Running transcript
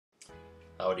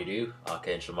How do you do?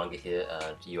 ArchAngel Manga here,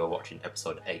 and you are watching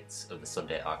episode 8 of the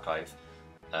Sunday Archive.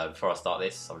 Before I start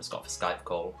this, I've just got off a Skype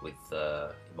call with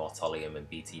Immortalium and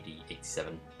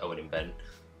BTD87, Owen and Ben.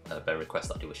 Ben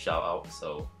requested I do a shout out,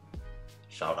 so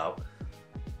shout out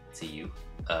to you.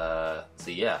 As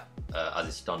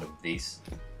is standard with these,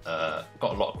 got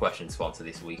a lot of questions to answer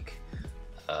this week.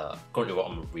 Currently what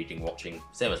I'm reading, watching,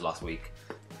 same as last week.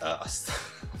 I'm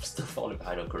still falling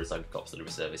behind on Kurosaki Corps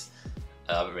Delivery Service.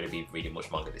 I haven't really been reading much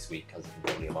manga this week, as you can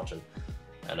probably imagine.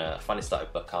 And I finally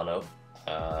started Bacano.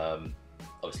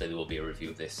 Obviously there will be a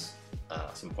review of this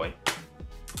at some point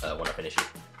when I finish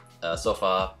it. So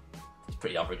far, it's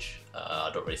pretty average. I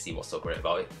don't really see what's so great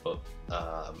about it, but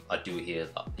I do hear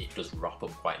that it does wrap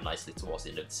up quite nicely towards the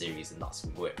end of the series, and that's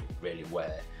really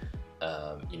where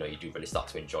you do really start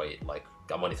to enjoy it. Like,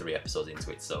 I'm only 3 episodes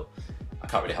into it, so I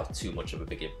can't really have too much of a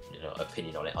big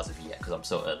opinion on it as of yet, because I'm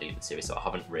so early in the series, so I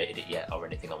haven't rated it yet or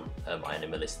anything on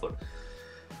MyAnimeList. But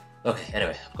okay,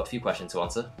 anyway, I've got a few questions to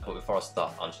answer, but before I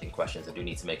start answering questions, I do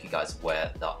need to make you guys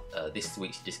aware that this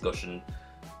week's discussion,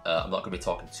 I'm not going to be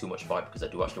talking too much about it, because I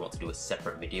do actually want to do a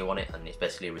separate video on it, and it's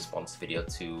basically a response video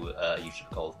to a YouTuber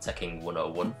called Teching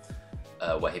 101,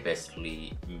 where he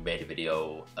basically made a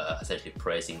video essentially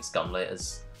praising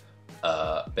Scanlators.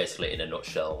 Basically, in a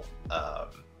nutshell,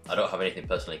 I don't have anything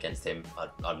personally against him.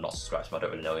 I'm not subscribed to him, I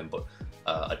don't really know him, but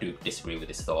I do disagree with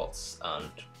his thoughts,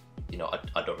 and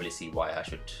I don't really see why I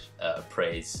should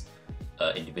praise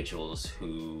individuals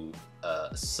who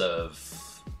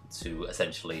serve to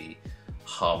essentially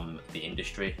harm the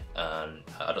industry, and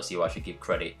I don't see why I should give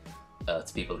credit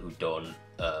to people who don't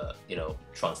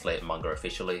translate manga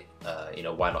officially.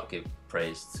 Why not give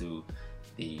praise to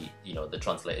the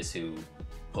translators who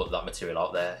put that material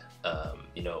out there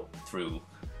through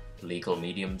legal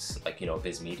mediums like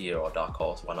Viz Media or Dark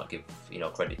Horse? Why not give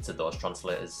credit to those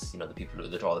translators, the people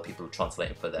who are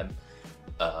translating for them,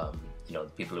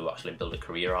 the people who actually build a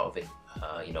career out of it,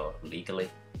 legally,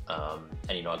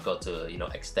 and go to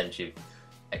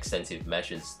extensive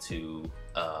measures to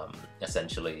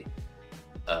essentially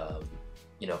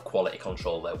quality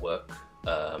control their work,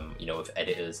 with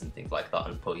editors and things like that,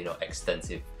 and put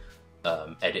extensive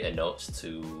editor notes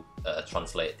to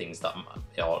translate things that,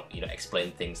 or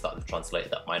explain things that they've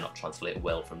translated that might not translate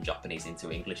well from Japanese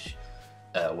into English.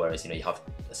 Whereas you have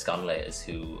Scanlators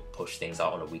who push things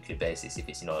out on a weekly basis, if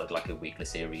it's like a weekly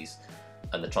series,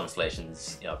 and the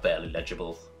translations barely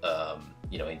legible,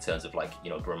 in terms of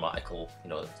grammatical,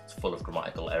 full of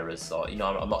grammatical errors. Or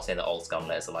I'm not saying that all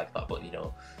Scanlators are like that, but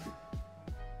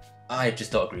I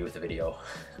just don't agree with the video,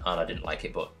 and I didn't like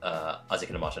it. But as you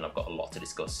can imagine, I've got a lot to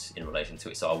discuss in relation to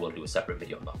it, so I will do a separate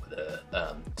video on that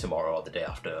with tomorrow or the day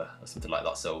after, or something like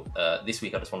that. So this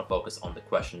week I just want to focus on the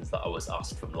questions that I was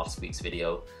asked from last week's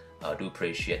video. I do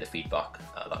appreciate the feedback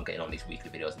that I'm getting on these weekly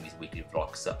videos and these weekly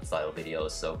vlog style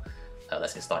videos, so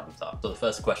let's get started with that. So the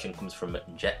first question comes from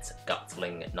Jet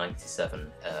Gatling 97.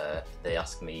 They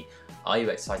ask me, are you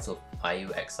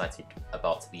excited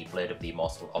about the Blade of the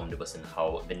Immortal Omnibus and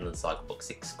how Vinland Saga Book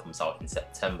 6 comes out in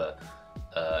September?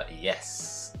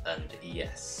 Yes and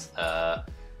yes. I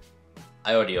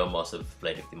already own most of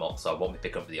Blade of the Immortal, so I won't be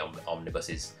picking up the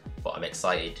omnibuses, but I'm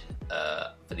excited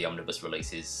for the omnibus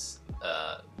releases,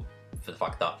 for the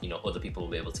fact that other people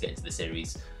will be able to get into the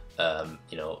series.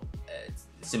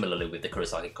 Similarly with the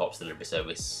Kurosaki Corps Delivery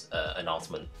Service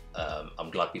announcement,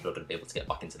 I'm glad people are going to be able to get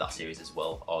back into that series as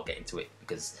well, or get into it,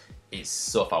 because it's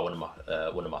so far one of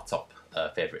my top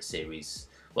favourite series.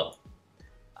 Well,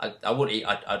 I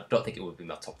don't think it would be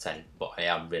my top 10, but I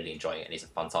am really enjoying it, and it's a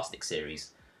fantastic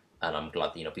series, and I'm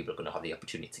glad that people are going to have the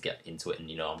opportunity to get into it, and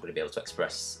I'm going to be able to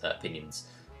express opinions,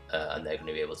 and they're going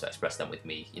to be able to express them with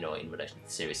me, in relation to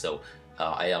the series. So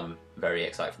I am very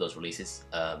excited for those releases,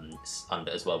 and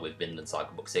as well with Vinland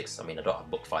Saga Book 6. I mean, I don't have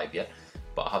Book 5 yet,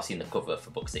 but I have seen the cover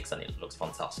for Book 6 and it looks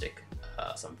fantastic.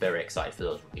 So I'm very excited for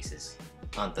those releases.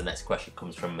 And the next question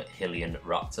comes from Hillian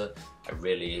Raptor. I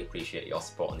really appreciate your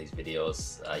support on these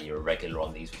videos. You're a regular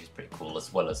on these, which is pretty cool,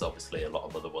 as well as obviously a lot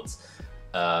of other ones.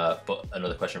 But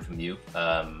another question from you.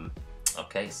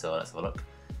 Okay, so let's have a look.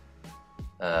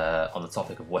 On the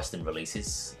topic of Western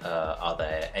releases, are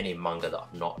there any manga that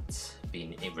have not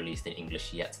been released in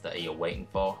English yet that you're waiting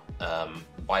for?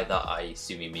 By that I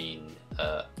assume you mean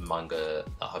manga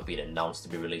that have been announced to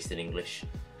be released in English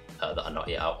that are not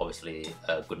yet out. Obviously,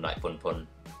 Goodnight Pun Pun,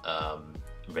 I'm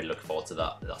really looking forward to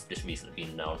that. That's just recently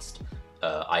been announced.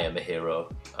 I Am a Hero,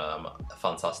 a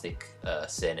fantastic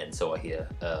seinen, so I hear,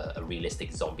 a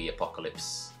realistic zombie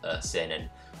apocalypse seinen,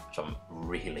 which I'm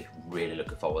really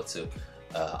looking forward to.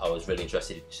 I was really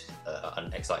interested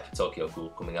and excited for Tokyo Ghoul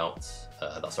coming out.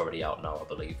 That's already out now, I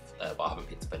believe, but I haven't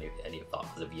picked up any of that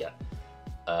as of yet.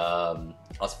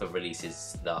 As for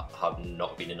releases that have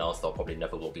not been announced or probably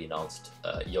never will be announced,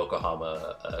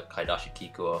 Yokohama Kaidashi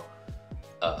Kikuo,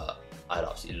 I'd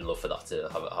absolutely love for that to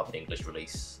have an English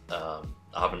release. I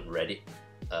haven't read it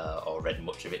or read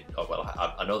much of it. Well,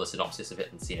 I know the synopsis of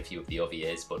it and seen a few of the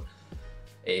OVAs, but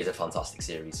it is a fantastic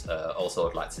series. Also,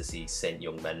 I'd like to see Saint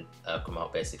Young Men come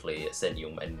out. Basically, Saint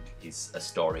Young Men is a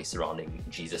story surrounding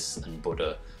Jesus and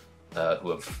Buddha,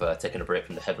 who have taken a break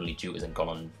from the heavenly duties and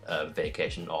gone on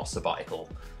vacation or sabbatical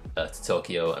to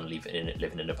Tokyo and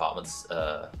living in apartments,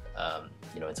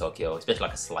 in Tokyo. It's basically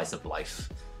like a slice of life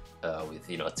with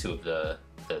two of the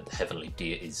heavenly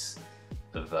deities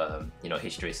of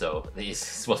history. So it's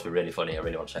supposed to be really funny. I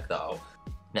really want to check that out.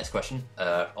 Next question,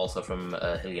 also from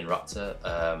Hillian Raptor.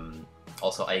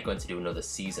 Also, are you going to do another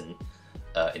season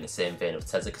in the same vein of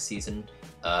Tezuka season?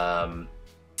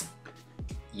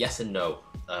 Yes and no.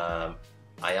 I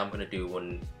am going to do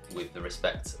one with the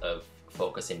respect of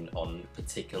focusing on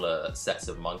particular sets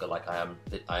of manga. Like I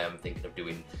am thinking of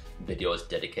doing videos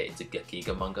dedicated to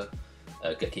Gekiga manga.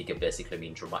 Gekiga basically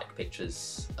means dramatic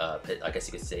pictures. I guess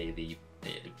you could say the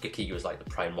Gekiga is like the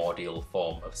primordial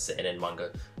form of seinen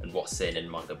manga and what seinen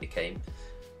manga became.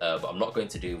 But I'm not going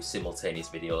to do simultaneous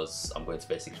videos. I'm going to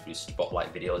basically do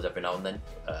spotlight videos every now and then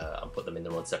and put them in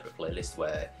their own separate playlist,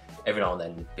 where every now and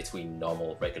then between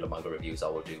normal regular manga reviews I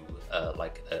will do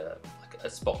like a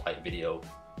spotlight video,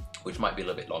 which might be a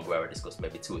little bit longer, where I discuss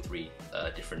maybe 2 or 3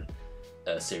 different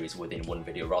series within one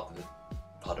video, rather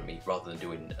than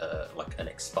doing like an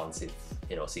expansive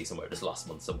season where it just lasts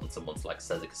months and months and months like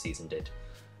Tezuka season did.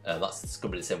 That's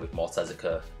going to be the same with more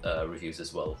Tezuka reviews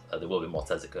as well. There will be more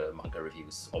Tezuka manga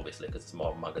reviews, obviously, because it's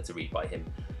more manga to read by him.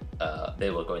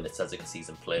 They will go in the Tezuka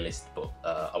season playlist, but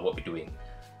I won't be doing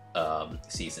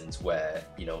seasons where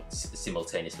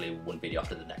simultaneously one video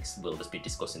after the next we'll just be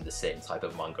discussing the same type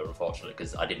of manga, unfortunately,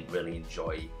 because I didn't really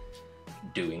enjoy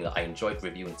doing that. I enjoyed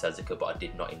reviewing Tezuka, but I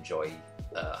did not enjoy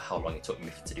how long it took me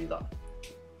to do that.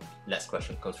 Next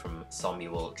question comes from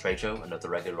Samuel Trejo, another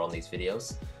regular on these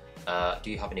videos. Do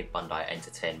you have any Bandai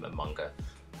Entertainment manga?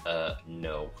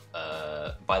 No.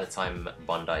 By the time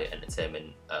Bandai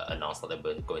Entertainment announced that they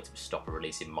were going to stop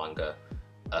releasing manga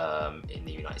in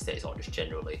the United States, or just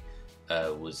generally,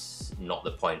 was not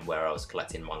the point where I was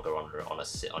collecting manga on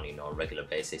a regular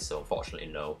basis. So unfortunately,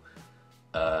 no.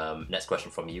 Next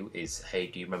question from you is, hey,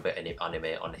 do you remember any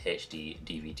anime on HD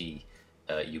DVD?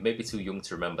 You may be too young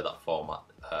to remember that format.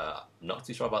 Not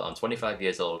too sure about that. I'm 25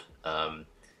 years old. I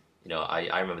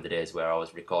remember the days where I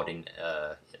was recording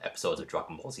episodes of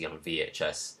Dragon Ball Z on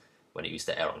VHS when it used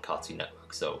to air on Cartoon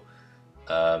Network. So,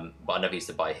 but I never used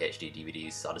to buy HD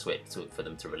DVDs. I just waited for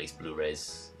them to release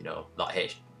Blu-rays. That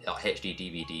HD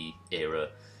DVD era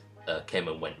came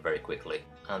and went very quickly.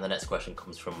 And the next question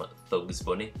comes from Thugs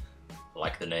Bunny. I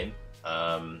like the name.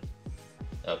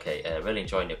 Okay, really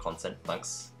enjoying your content,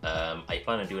 thanks. Are you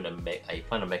planning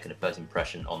on making a first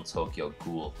impression on Tokyo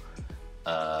Ghoul?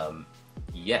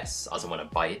 Yes, as and when I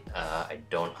buy it. I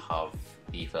don't have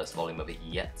the first volume of it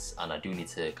yet, and I do need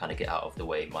to kind of get out of the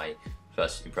way my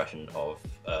first impression of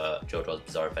JoJo's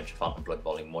Bizarre Adventure Phantom Blood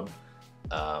Volume 1.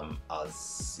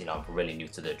 As I'm really new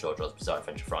to the JoJo's Bizarre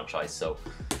Adventure franchise, so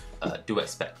do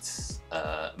expect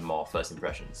more first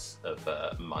impressions of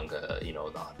manga,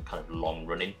 that kind of long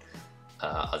running.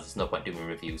 As there's no point doing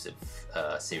reviews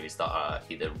of series that are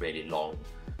either really long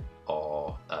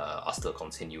or are still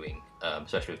continuing,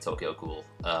 especially with Tokyo Ghoul.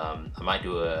 I might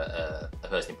do a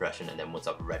first impression, and then once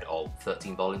I've read all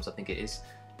 13 volumes, I think it is,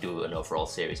 do an overall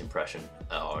series impression,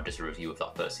 or just a review of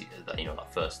that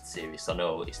first series. I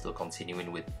know it's still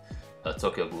continuing with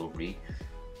Tokyo Ghoul Re.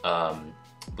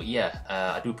 But yeah,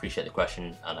 I do appreciate the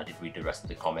question, and I did read the rest of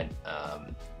the comment.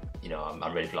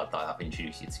 I'm really glad that I've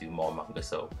introduced you to more manga,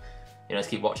 so let's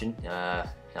keep watching. I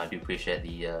do appreciate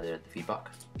the feedback.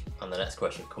 And the next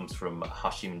question comes from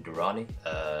Hashim Durrani,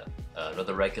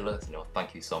 another regular.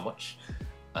 Thank you so much.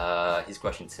 His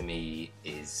question to me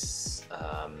is,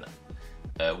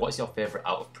 what is your favourite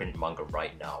out-of-print manga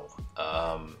right now?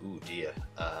 Oh dear.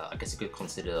 I guess you could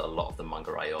consider a lot of the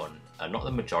manga I own, not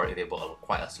the majority of it, but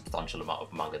quite a substantial amount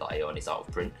of manga that I own is out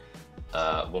of print.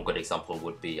 One good example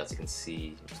would be, as you can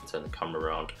see, I'm just turn the camera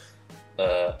around,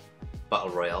 Battle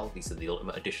Royale. These are the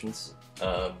Ultimate Editions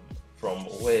from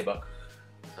way back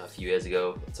a few years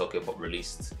ago. Tokyo Pop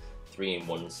released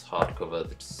 3-in-1s, hardcover,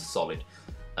 they're just solid.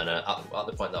 And at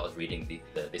the point that I was reading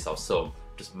this, I was so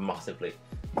just massively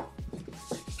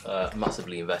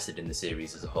invested in the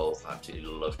series as a whole. I absolutely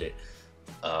loved it.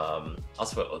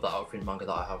 As for other outprint manga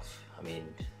that I have, I mean,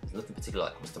 there's nothing particular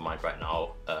that comes to mind right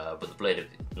now, but the not Blade of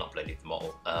the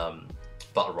Immortal,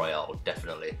 Battle Royale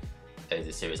definitely is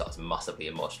a series I was massively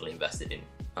emotionally invested in.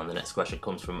 And the next question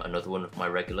comes from another one of my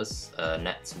regulars,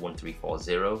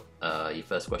 Net1340. Your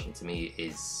first question to me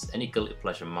is, any guilty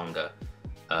pleasure manga?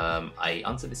 I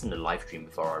answered this in the live stream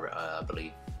before, I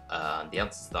believe, and the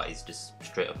answer to that is just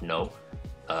straight up no.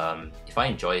 If I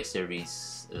enjoy a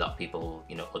series that people,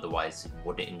 otherwise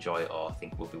wouldn't enjoy or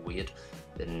think would be weird,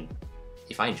 then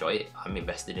if I enjoy it, I'm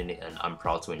invested in it and I'm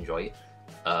proud to enjoy it,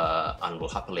 and will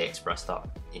happily express that,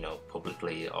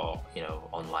 publicly or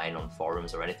online on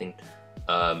forums or anything.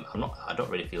 I don't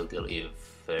really feel guilty of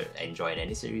enjoying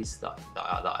any series that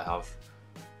I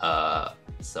have.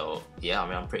 So yeah, I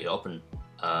mean, I'm pretty open.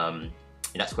 The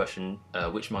next question: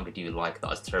 which manga do you like that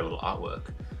has terrible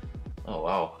artwork? Oh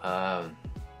wow.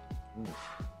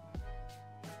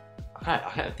 I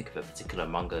can't think of a particular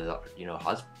manga that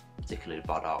has particularly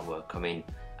bad artwork. I mean,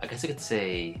 I guess I could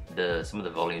say some of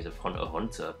the volumes of Hunter x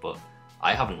Hunter, but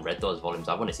I haven't read those volumes.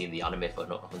 I've only seen the anime for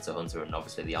Hunter x Hunter, and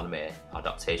obviously the anime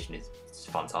adaptation is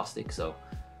fantastic. So,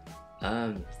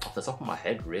 off the top of my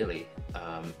head, really,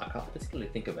 I can't particularly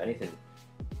think of anything.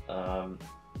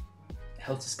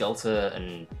 Helter Skelter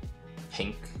and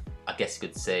Pink, I guess you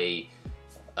could say,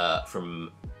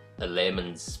 from a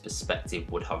layman's perspective,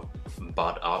 would have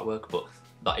bad artwork, but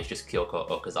that is just Kyoko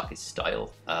Okazaki's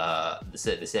style. The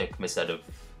same can be said of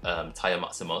Taya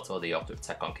Matsumoto, the author of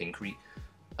Tekken Kinkri.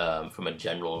 From a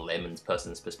general layman's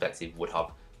person's perspective, would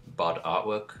have bad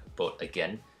artwork, but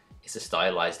again, it's a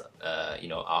stylized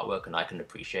artwork, and I can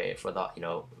appreciate it for that,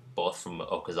 both from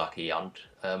Okazaki and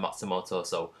Matsumoto.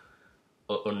 So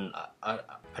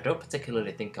I don't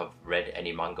particularly think I've read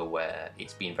any manga where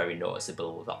it's been very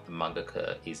noticeable that the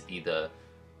mangaka is either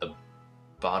a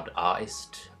bad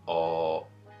artist or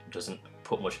doesn't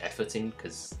put much effort in,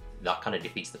 because that kind of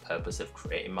defeats the purpose of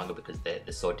creating manga, because they're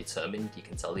so determined. You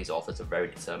can tell these authors are very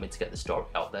determined to get the story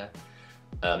out there.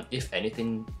 If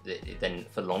anything, then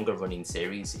for longer running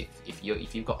series, if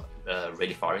you've got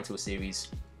really far into a series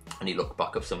and you look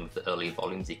back at some of the early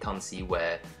volumes, you can see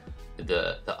where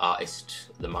the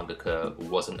artist, the mangaka,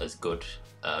 wasn't as good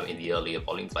in the earlier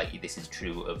volumes. Like, this is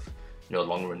true of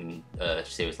long running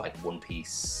series like One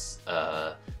Piece,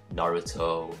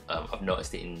 Naruto. I've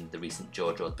noticed it in the recent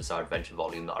JoJo's Bizarre Adventure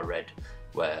volume that I read,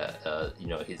 where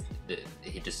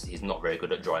he's not very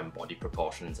good at drawing body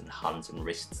proportions and hands and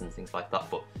wrists and things like that.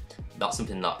 But that's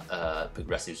something that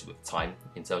progresses with time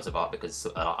in terms of art, because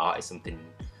art is something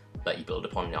that you build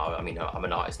upon. I mean, I'm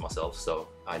an artist myself, so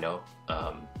I know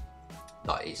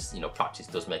that is, practice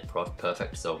does make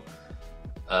perfect. So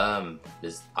there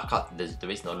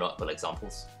is no notable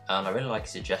examples. And I really like a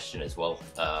suggestion as well.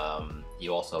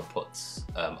 You also put,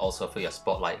 also for your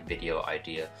spotlight video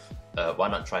idea, why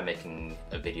not try making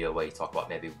a video where you talk about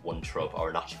maybe one trope or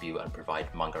an attribute and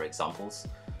provide manga examples?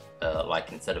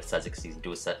 Like, instead of Tezuka season,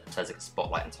 do a Tezuka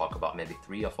spotlight and talk about maybe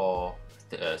 4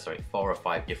 or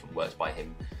 5 different works by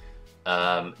him.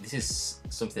 This is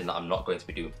something that I'm not going to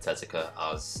be doing for Tezuka,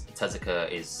 as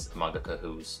Tezuka is a mangaka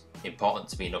who's important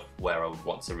to me enough where I would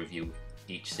want to review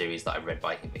each series that I read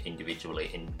by him individually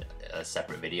in a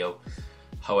separate video.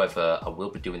 However, I will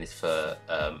be doing this for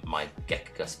my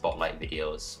Gekiga spotlight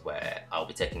videos, where I'll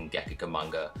be taking Gekiga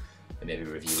manga and maybe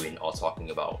reviewing or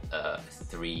talking about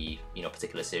 3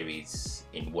 particular series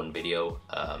in one video.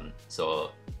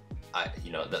 So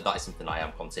that is something I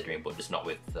am considering, but just not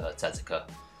with Tezuka.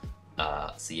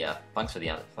 So yeah, thanks for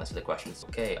the questions.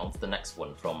 Okay, on to the next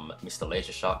one from Mr.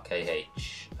 Laser Shark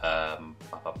KH.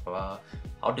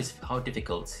 How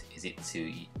difficult is it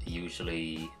to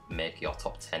usually make your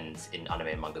top 10s in anime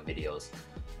and manga videos?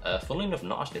 Funnily enough,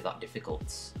 not actually that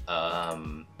difficult.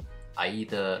 I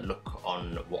either look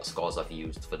on what scores I've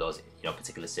used for those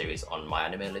particular series on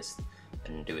MyAnimeList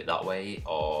and do it that way,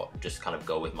 or just kind of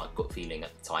go with my gut feeling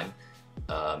at the time.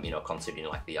 Considering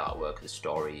like the artwork, the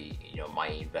story, my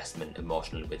investment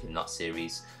emotionally within that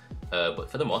series. But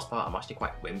for the most part, I'm actually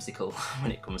quite whimsical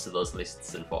when it comes to those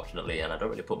lists, unfortunately, and I don't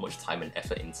really put much time and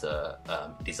effort into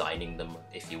designing them,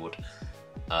 if you would.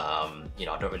 I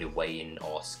don't really weigh in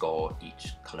or score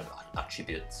each kind of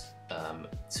attribute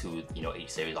to each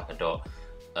series. Like, I don't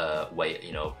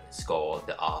score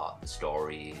the art, the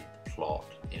story, the plot,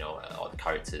 or the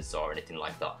characters or anything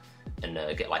like that, and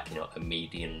get like a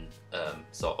median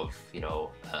sort of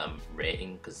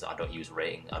rating, because I don't use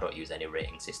rating. I don't use any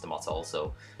rating system at all.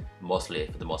 So mostly,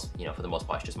 for the most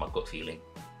part, it's just my gut feeling.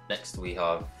 Next we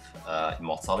have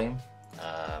Immortalium,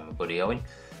 Buddy Owen.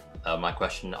 My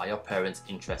question, are your parents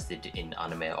interested in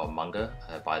anime or manga?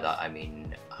 By that I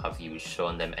mean, have you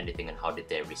shown them anything and how did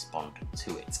they respond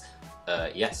to it?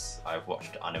 Yes, I've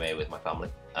watched anime with my family.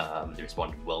 They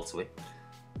responded well to it.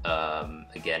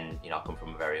 Again, you know, I come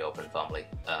from a very open family.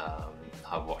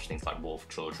 I've watched things like Wolf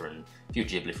Children, a few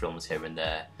Ghibli films here and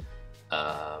there.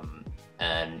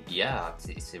 And yeah,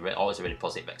 it's always a really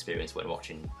positive experience when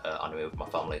watching anime with my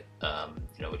family,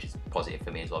 you know, which is positive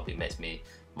for me as well. It makes me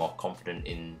more confident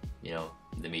in, you know,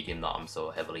 the medium that I'm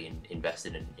so heavily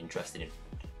invested and interested in.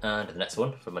 And the next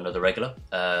one from another regular,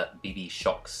 BB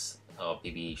Shocks, or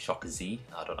BB Shock Z,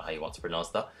 I don't know how you want to pronounce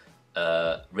that.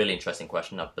 Really interesting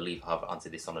question. I believe I've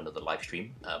answered this on another live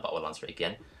stream, but I will answer it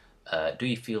again. Do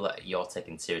you feel that you're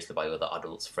taken seriously by other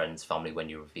adults, friends, family when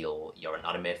you reveal you're an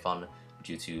anime fan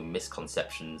due to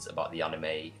misconceptions about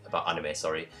anime,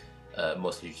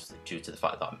 mostly just due to the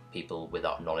fact that people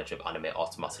without knowledge of anime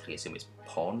automatically assume it's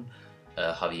porn?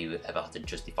 Have you ever had to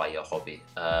justify your hobby?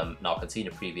 Now I can see in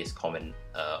a previous comment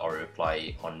or a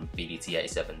reply on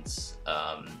BDT87's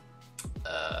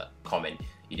comment,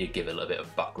 you did give a little bit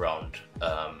of background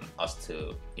as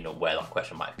to, you know, where that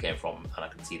question might have came from, and I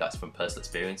can see that's from personal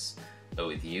experience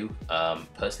with you.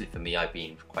 Personally, for me, I've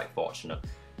been quite fortunate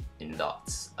in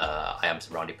that I am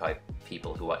surrounded by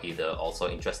people who are either also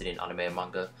interested in anime and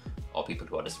manga, or people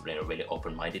who are just, you know, really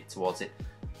open-minded towards it.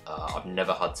 I've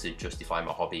never had to justify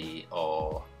my hobby,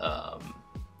 or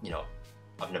you know,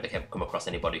 I've never come across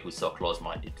anybody who's so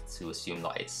close-minded to assume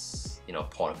that it's, you know,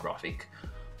 pornographic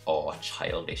or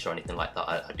childish or anything like that.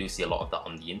 I do see a lot of that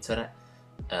on the internet,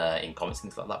 in comments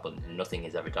and things like that, but nothing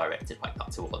is ever directed like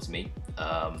that towards me.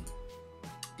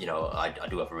 You know, I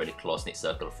do have a really close-knit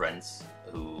circle of friends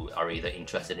who are either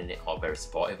interested in it or very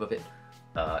supportive of it.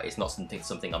 It's not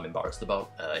something I'm embarrassed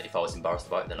about. If I was embarrassed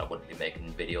about it, then I wouldn't be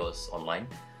making videos online.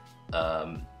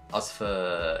 As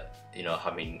for, you know,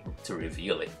 having to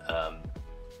reveal it,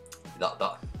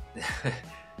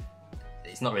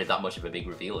 it's not really that much of a big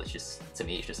reveal. It's just, to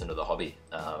me, it's just another hobby,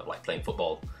 like playing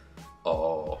football,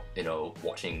 or, you know,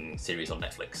 watching series on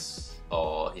Netflix,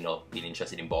 or, you know, being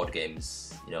interested in board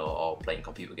games, you know, or playing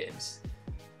computer games.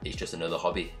 It's just another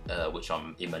hobby, which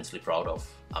I'm immensely proud of.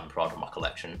 I'm proud of my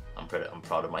collection. I'm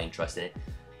proud of my interest in it.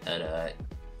 And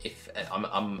if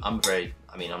I'm very,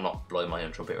 I mean, I'm not blowing my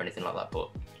own trumpet or anything like that, but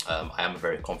I am a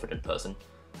very confident person.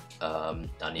 And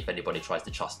if anybody tries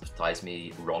to chastise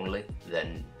me wrongly,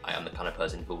 then I am the kind of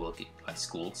person who will like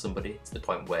school somebody to the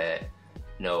point where,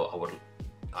 no,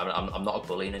 I'm not a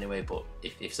bully in any way, but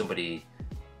if somebody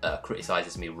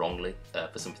criticizes me wrongly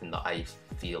for something that I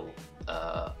feel,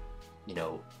 you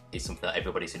know, is something that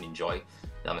everybody should enjoy,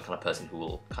 then I'm the kind of person who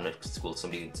will kind of school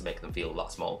somebody to make them feel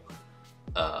that small.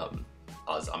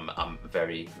 As I'm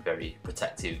very, very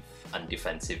protective and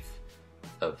defensive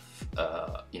of,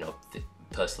 you know,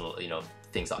 personal, you know,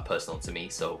 things that are personal to me.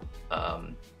 So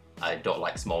I don't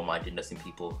like small-mindedness in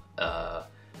people. I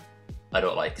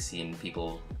don't like seeing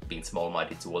people being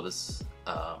small-minded to others.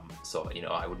 So, you know,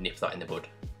 I would nip that in the bud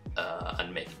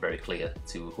and make it very clear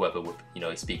to whoever would, you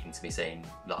know, is speaking to me saying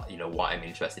that, you know, what I'm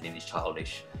interested in is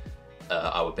childish.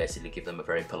 I would basically give them a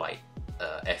very polite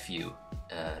F you,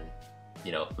 and,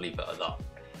 you know, leave it at that.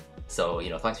 So, you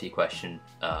know, thanks for your question,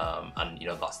 and, you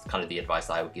know, that's kind of the advice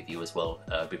that I would give you as well.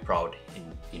 Be proud in,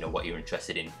 you know, what you're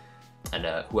interested in, and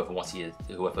whoever wants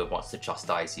to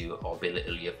chastise you or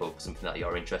belittle you for something that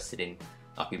you're interested in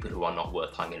are people who are not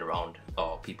worth hanging around,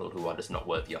 or people who are just not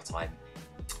worth your time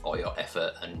or your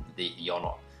effort, and you're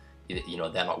not, you know,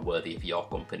 they're not worthy of your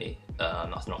company.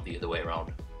 That's not the other way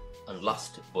around. And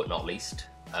last but not least,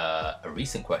 a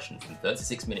recent question from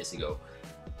 36 minutes ago,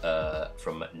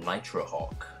 from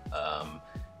Nitrohawk.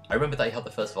 I remember that you had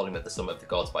the first volume of The Summit of the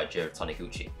Gods by Jiro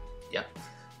Taniguchi. Yeah.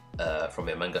 From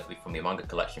your manga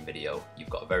collection video. You've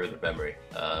got a very good memory.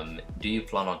 Do you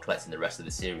plan on collecting the rest of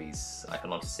the series? I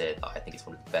can honestly say that I think it's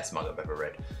one of the best manga I've ever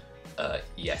read.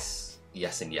 Yes,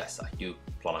 and yes, I do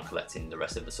plan on collecting the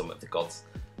rest of The Summit of the Gods.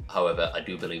 However, I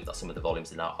do believe that some of the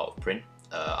volumes are now out of print.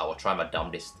 I will try my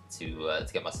damnedest to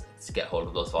get hold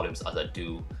of those volumes, as I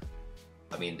do.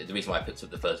 I mean, the reason why I picked up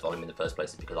the first volume in the first place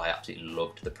is because I absolutely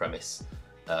loved the premise.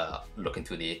 Looking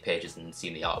through the pages and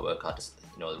seeing the artwork, I just,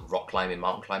 you know, rock climbing,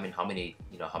 mountain climbing, how many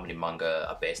manga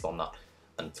are based on that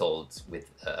and told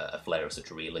with a flair of such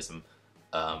realism.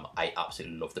 I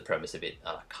absolutely love the premise of it,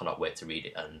 and I cannot wait to read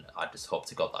it, and I just hope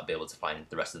to God that I'll be able to find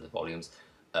the rest of the volumes.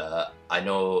 I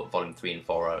know volume 3 and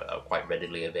 4 are quite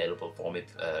readily available for me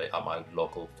at my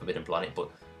local Forbidden Planet, but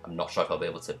I'm not sure if I'll be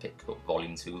able to pick up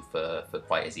volume 2 for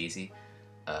quite as easy.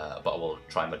 But I will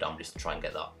try my damnedest to try and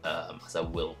get that, as I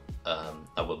will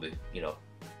be, you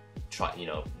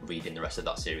know, reading the rest of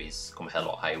that series come hell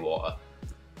or high water.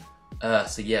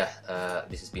 So yeah,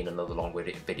 this has been another long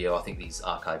video. I think these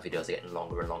archive videos are getting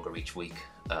longer and longer each week.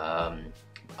 I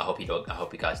hope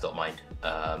you guys don't mind,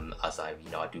 as I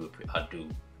do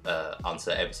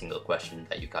answer every single question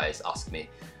that you guys ask me.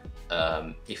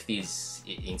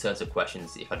 In terms of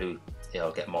questions, if I do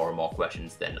get more and more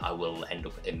questions, then I will end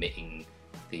up omitting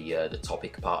the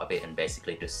topic part of it and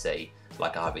basically just say,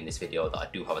 like I have in this video, that I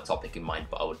do have a topic in mind,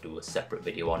 but I would do a separate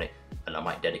video on it, and I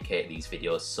might dedicate these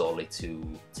videos solely to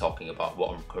talking about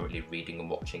what I'm currently reading and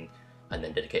watching, and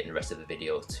then dedicating the rest of the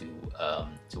video to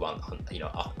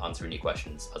answering your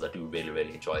questions, as I do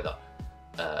really enjoy that.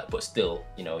 But still,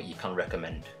 you can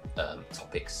recommend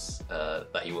topics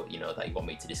that you want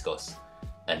me to discuss,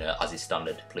 and as is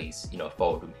standard, please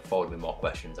forward me more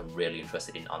questions. I'm really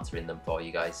interested in answering them for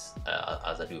you guys,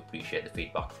 as I do appreciate the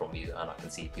feedback from you, and I can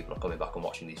see people are coming back and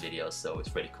watching these videos, so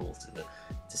it's really cool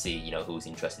to see who's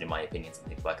interested in my opinions and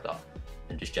things like that.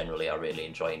 And just generally, I really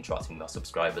enjoy interacting with my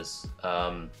subscribers.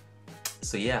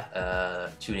 So yeah,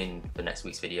 tune in for next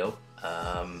week's video.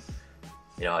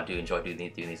 I do enjoy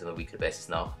doing these on a weekly basis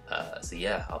now. So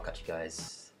yeah, I'll catch you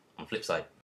guys on the flip side.